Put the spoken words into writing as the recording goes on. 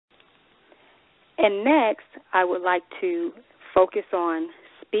And next, I would like to focus on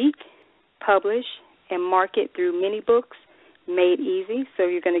speak, publish, and market through mini books made easy. So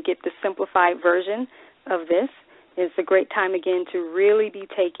you're going to get the simplified version of this. It's a great time, again, to really be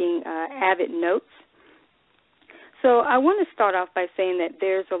taking avid notes. So I want to start off by saying that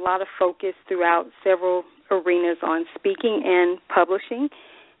there's a lot of focus throughout several arenas on speaking and publishing,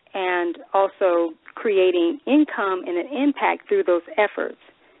 and also creating income and an impact through those efforts.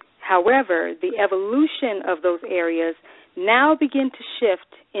 However, the evolution of those areas now begin to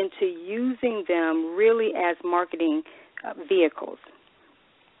shift into using them really as marketing vehicles.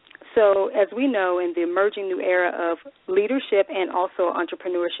 So as we know, in the emerging new era of leadership and also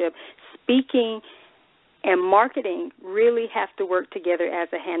entrepreneurship, speaking and marketing really have to work together as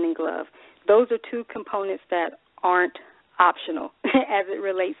a hand in glove. Those are two components that aren't optional as it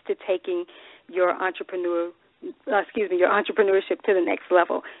relates to taking your entrepreneurship to the next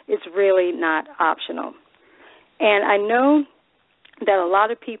level. It's really not optional. And I know that a lot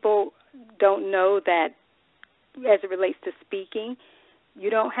of people don't know that as it relates to speaking,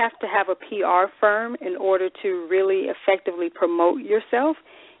 you don't have to have a PR firm in order to really effectively promote yourself.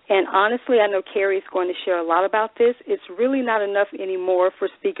 And honestly, I know Carrie's going to share a lot about this. It's really not enough anymore for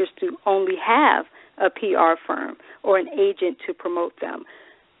speakers to only have a PR firm or an agent to promote them.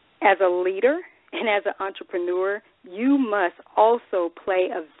 As a leader and as an entrepreneur, you must also play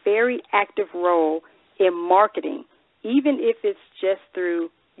a very active role in marketing, even if it's just through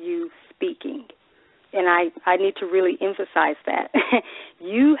you speaking. And I need to really emphasize that.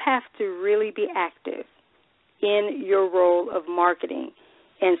 You have to really be active in your role of marketing.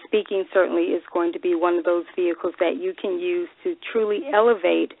 And speaking certainly is going to be one of those vehicles that you can use to truly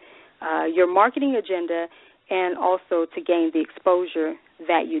elevate your marketing agenda and also to gain the exposure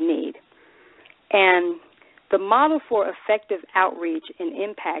that you need. And the model for effective outreach and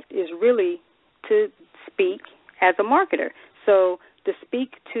impact is really to speak as a marketer. So the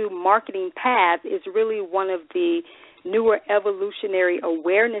speak to marketing path is really one of the newer evolutionary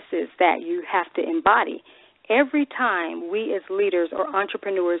awarenesses that you have to embody. Every time we as leaders or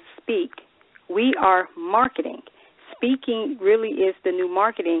entrepreneurs speak, we are marketing. Speaking really is the new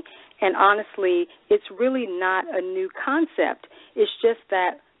marketing, and honestly, it's really not a new concept. It's just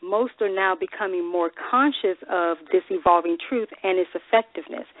that most are now becoming more conscious of this evolving truth and its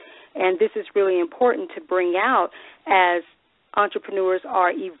effectiveness. And this is really important to bring out as entrepreneurs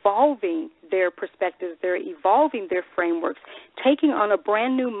are evolving their perspectives, they're evolving their frameworks, taking on a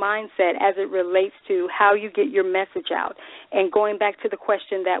brand new mindset as it relates to how you get your message out. And going back to the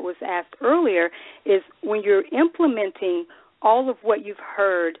question that was asked earlier is when you're implementing all of what you've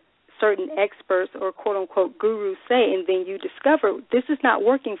heard certain experts or quote-unquote gurus say, and then you discover this is not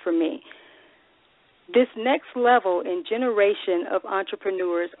working for me. This next level and generation of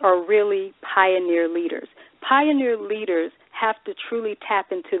entrepreneurs are really pioneer leaders. Pioneer leaders have to truly tap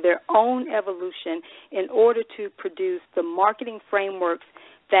into their own evolution in order to produce the marketing frameworks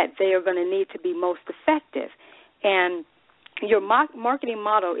that they are going to need to be most effective. And your marketing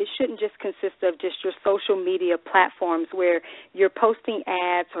model, it shouldn't just consist of just your social media platforms where you're posting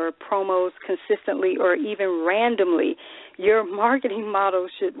ads or promos consistently or even randomly. Your marketing model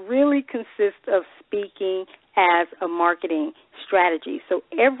should really consist of speaking as a marketing strategy. So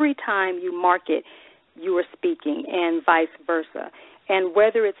every time you market, you are speaking, and vice versa. And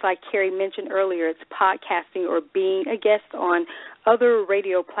whether it's like Carrie mentioned earlier, it's podcasting or being a guest on other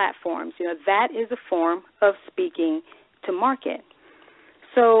radio platforms, that is a form of speaking to market.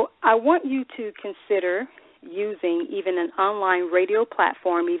 So I want you to consider using even an online radio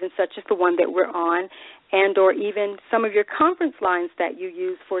platform, even such as the one that we're on, and or even some of your conference lines that you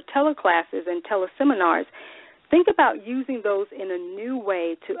use for teleclasses and teleseminars. Think about using those in a new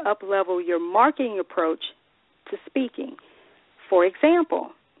way to up-level your marketing approach to speaking. For example,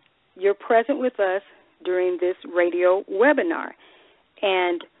 you're present with us during this radio webinar,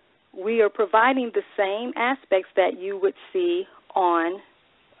 and we are providing the same aspects that you would see on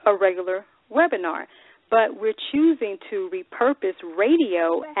a regular webinar, but we're choosing to repurpose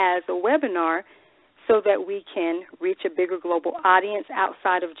radio as a webinar so that we can reach a bigger global audience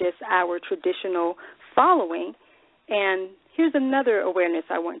outside of just our traditional following. And here's another awareness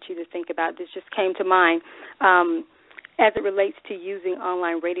I want you to think about. This just came to mind as it relates to using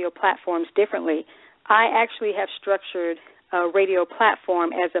online radio platforms differently. I actually have structured a radio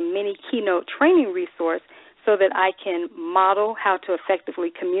platform as a mini keynote training resource so that I can model how to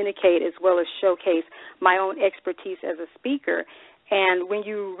effectively communicate as well as showcase my own expertise as a speaker. And when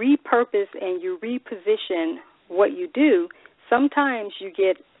you repurpose and you reposition what you do, sometimes you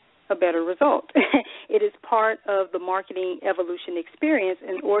get a better result. It is part of the marketing evolution experience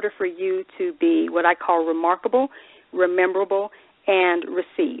in order for you to be what I call remarkable, rememberable, and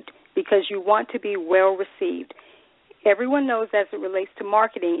received, because you want to be well received. Everyone knows as it relates to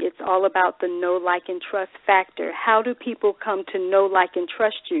marketing, it's all about the know, like, and trust factor. How do people come to know, like, and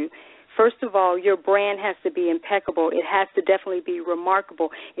trust you? First of all, your brand has to be impeccable. It has to definitely be remarkable.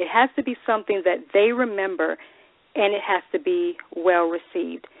 It has to be something that they remember, and it has to be well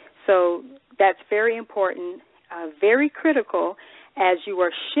received. So that's very important, very critical as you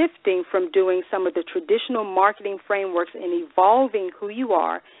are shifting from doing some of the traditional marketing frameworks and evolving who you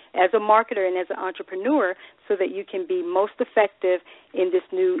are as a marketer and as an entrepreneur so that you can be most effective in this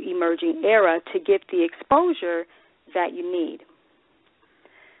new emerging era to get the exposure that you need.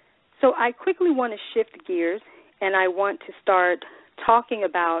 So I quickly want to shift gears, and I want to start talking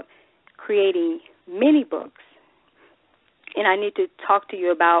about creating mini books. And I need to talk to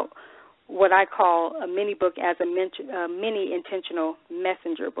you about what I call a mini book as a mini intentional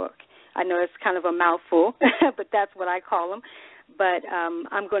messenger book. I know it's kind of a mouthful, but that's what I call them. But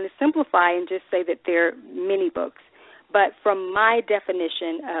I'm going to simplify and just say that they're mini books. But from my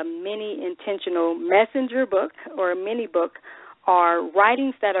definition, a mini intentional messenger book or a mini book are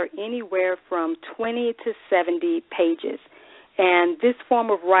writings that are anywhere from 20 to 70 pages. And this form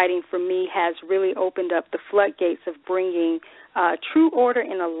of writing for me has really opened up the floodgates of bringing true order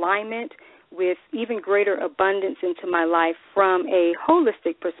and alignment with even greater abundance into my life from a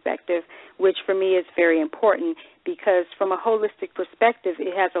holistic perspective, which for me is very important because from a holistic perspective,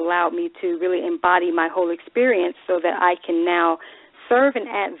 it has allowed me to really embody my whole experience so that I can now serve and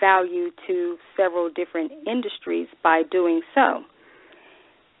add value to several different industries by doing so.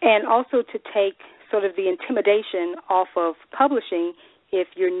 And also to take sort of the intimidation off of publishing if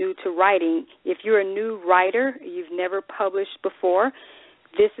you're new to writing. If you're a new writer, you've never published before,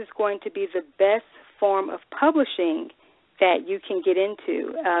 this is going to be the best form of publishing that you can get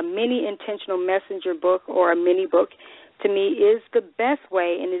into. A mini intentional messenger book or a mini book, to me, is the best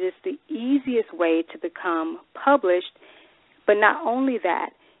way, and it is the easiest way to become published. But not only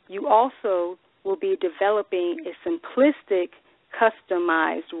that, you also will be developing a simplistic,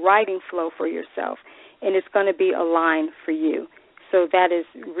 customized writing flow for yourself, and it's going to be aligned for you. So that is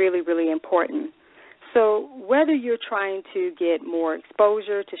really, really important. So whether you're trying to get more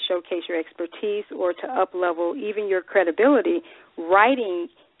exposure, to showcase your expertise, or to up-level even your credibility, writing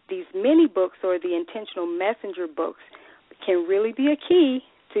these mini books or the intentional messenger books can really be a key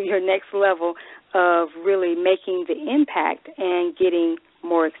to your next level of really making the impact and getting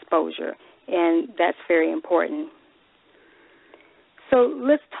more exposure, and that's very important. So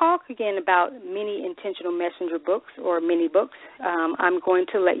let's talk again about mini intentional messenger books or mini books. I'm going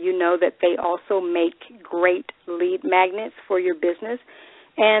to let you know that they also make great lead magnets for your business,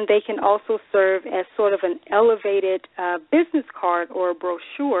 and they can also serve as sort of an elevated business card or a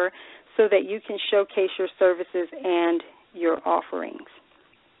brochure so that you can showcase your services and your offerings.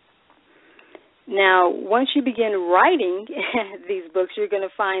 Now, once you begin writing these books, you're going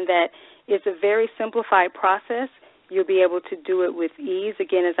to find that it's a very simplified process. You'll be able to do it with ease.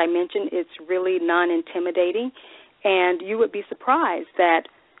 Again, as I mentioned, it's really non-intimidating, and you would be surprised that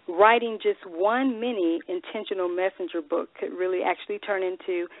writing just one mini intentional messenger book could really actually turn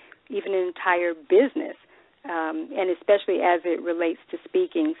into even an entire business, and especially as it relates to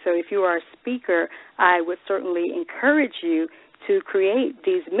speaking. So if you are a speaker, I would certainly encourage you to create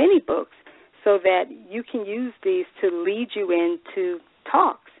these mini books so that you can use these to lead you into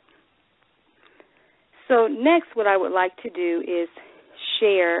talks. So next, what I would like to do is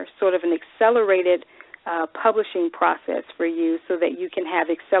share sort of an accelerated publishing process for you so that you can have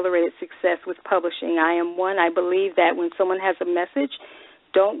accelerated success with publishing. I believe that when someone has a message,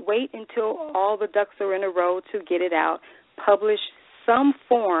 don't wait until all the ducks are in a row to get it out. Publish some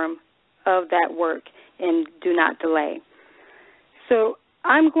form of that work and do not delay. So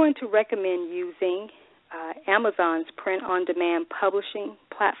I'm going to recommend using Amazon's print-on-demand publishing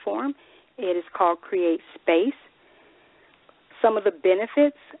platform. It is called Create Space. Some of the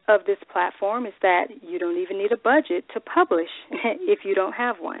benefits of this platform is that you don't even need a budget to publish if you don't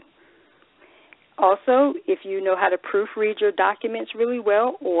have one. Also, if you know how to proofread your documents really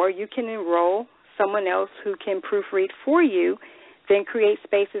well, or you can enroll someone else who can proofread for you, then Create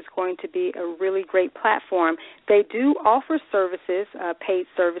Space is going to be a really great platform. They do offer services, paid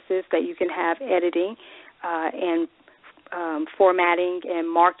services that you can have editing and formatting and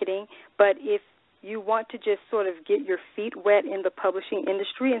marketing, but if you want to just sort of get your feet wet in the publishing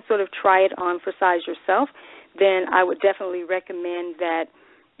industry and sort of try it on for size yourself, then I would definitely recommend that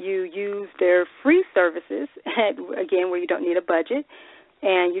you use their free services, again, where you don't need a budget.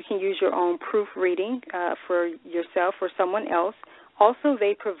 and you can use your own proofreading for yourself or someone else. Also,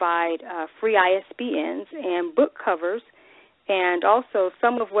 they provide free ISBNs and book covers, and also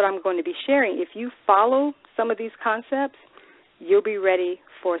some of what I'm going to be sharing. If you follow some of these concepts, you'll be ready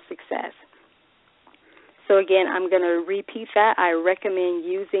for success. So again, I'm going to repeat that. I recommend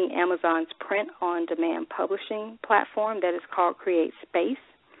using Amazon's print-on-demand publishing platform that is called Create Space.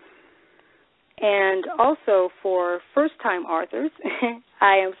 And also for first-time authors,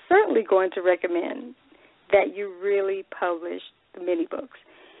 I am certainly going to recommend that you really publish the mini books.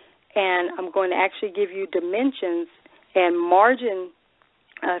 And I'm going to actually give you dimensions and margin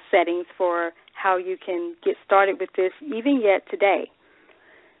settings for how you can get started with this even yet today.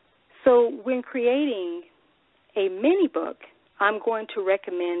 So when creating a mini book, I'm going to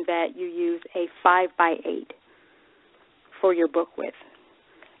recommend that you use a 5x8 for your book width.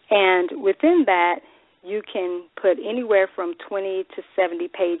 And within that, you can put anywhere from 20 to 70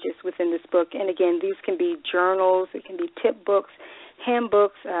 pages within this book. And again, these can be journals, it can be tip books,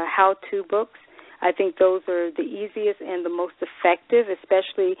 handbooks, how-to books. I think those are the easiest and the most effective,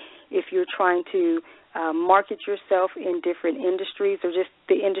 especially if you're trying to market yourself in different industries or just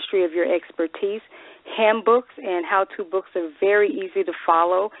the industry of your expertise. Handbooks and how-to books are very easy to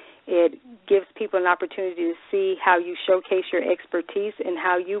follow. It gives people an opportunity to see how you showcase your expertise and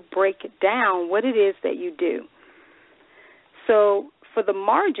how you break down what it is that you do. So for the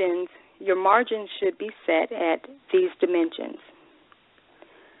margins, your margins should be set at these dimensions.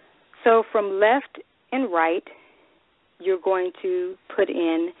 So from left and right, you're going to put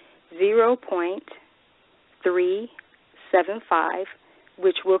in 0.375,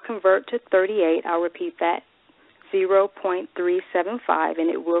 which will convert to 38. I'll repeat that, 0.375, and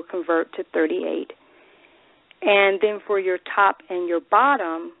it will convert to 38. And then for your top and your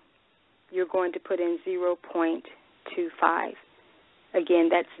bottom, you're going to put in 0.25. Again,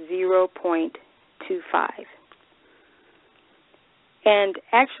 that's 0.25. And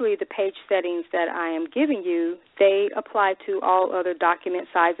actually the page settings that I am giving you, they apply to all other document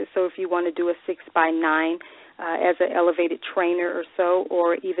sizes. So if you want to do a 6x9 as an elevated trainer or so,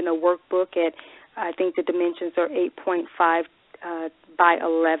 or even a workbook at, I think the dimensions are 8.5 by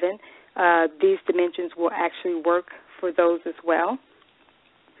 11, these dimensions will actually work for those as well.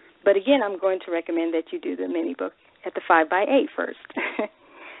 But again, I'm going to recommend that you do the mini book at the 5x8 first.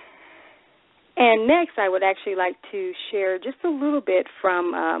 And next, I would actually like to share just a little bit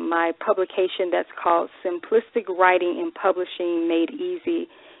from my publication that's called Simplistic Writing and Publishing Made Easy.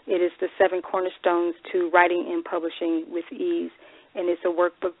 It is the 7 Cornerstones to Writing and Publishing with Ease, and it's a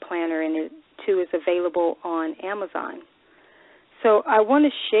workbook planner, and it too is available on Amazon. So I want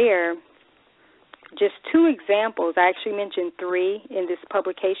to share just 2 examples. I actually mentioned 3 in this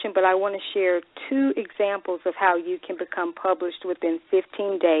publication, but I want to share 2 examples of how you can become published within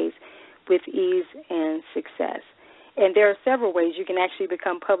 15 days with ease and success. And there are several ways you can actually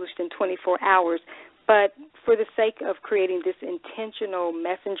become published in 24 hours, but for the sake of creating this intentional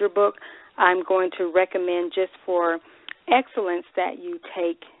messenger book, I'm going to recommend just for excellence that you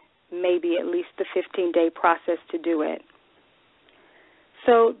take maybe at least the 15-day process to do it.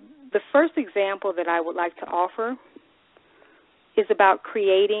 So the first example that I would like to offer is about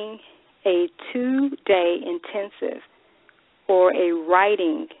creating a 2-day intensive or a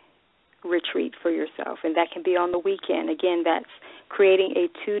writing retreat for yourself, and that can be on the weekend. Again, that's creating a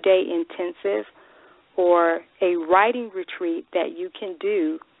 2-day intensive or a writing retreat that you can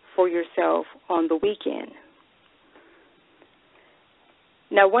do for yourself on the weekend.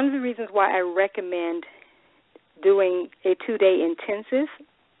 Now, one of the reasons why I recommend doing a 2-day intensive,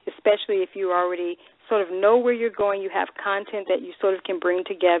 especially if you already sort of know where you're going, you have content that you sort of can bring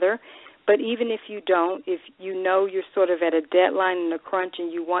together, but even if you don't, if you know you're sort of at a deadline and a crunch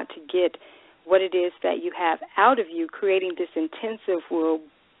and you want to get what it is that you have out of you, creating this intensive will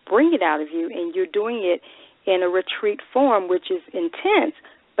bring it out of you, and you're doing it in a retreat form, which is intense,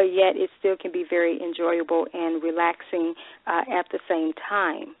 but yet it still can be very enjoyable and relaxing at the same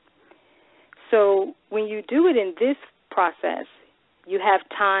time. So when you do it in this process, you have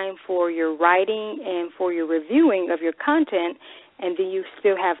time for your writing and for your reviewing of your content, and then you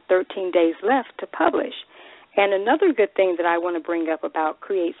still have 13 days left to publish. And another good thing that I want to bring up about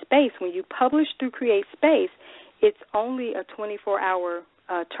Create Space, when you publish through Create Space, it's only a 24-hour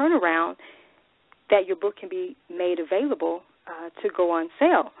turnaround that your book can be made available to go on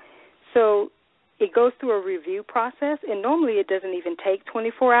sale. So it goes through a review process, and normally it doesn't even take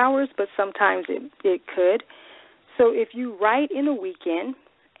 24 hours, but sometimes it could. So if you write in a weekend,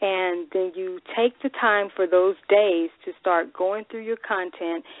 and then you take the time for those days to start going through your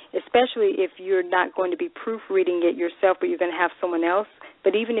content, especially if you're not going to be proofreading it yourself, but you're going to have someone else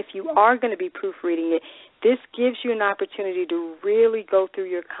But even if you are going to be proofreading it, this gives you an opportunity to really go through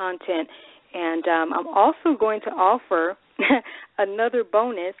your content. And I'm also going to offer another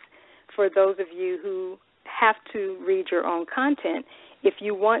bonus for those of you who have to read your own content. If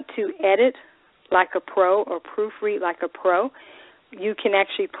you want to edit like a pro or proofread like a pro, you can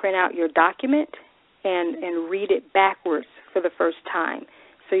actually print out your document and read it backwards for the first time.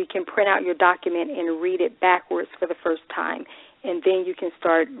 So you can print out your document and read it backwards for the first time, and then you can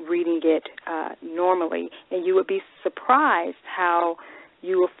start reading it normally. And you would be surprised how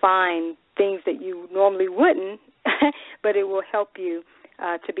you will find things that you normally wouldn't, but it will help you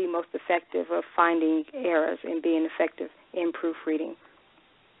to be most effective of finding errors and being effective in proofreading.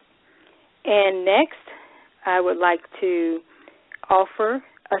 And next, I would like to offer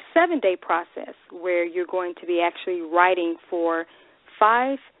a 7-day process where you're going to be actually writing for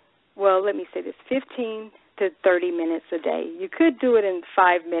 15 to 30 minutes a day. You could do it in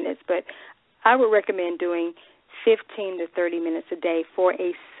 5 minutes, but I would recommend doing 15 to 30 minutes a day for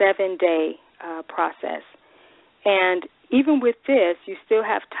a 7-day process. And even with this, you still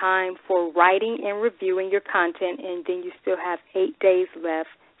have time for writing and reviewing your content, and then you still have 8 days left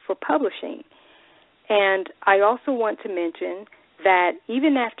for publishing. And I also want to mention that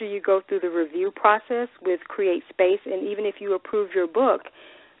even after you go through the review process with Create Space, and even if you approve your book,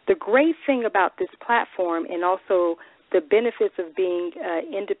 the great thing about this platform and also the benefits of being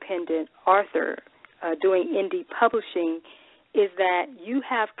an independent author, doing indie publishing, is that you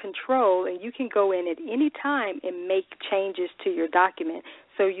have control and you can go in at any time and make changes to your document.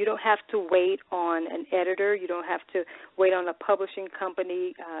 So you don't have to wait on an editor. You don't have to wait on a publishing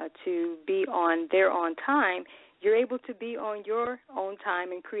company to be on their own time. You're able to be on your own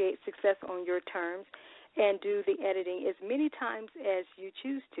time and create success on your terms and do the editing as many times as you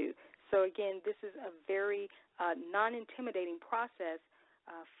choose to. So, again, this is a very non-intimidating process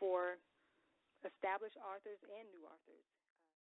for established authors and new authors.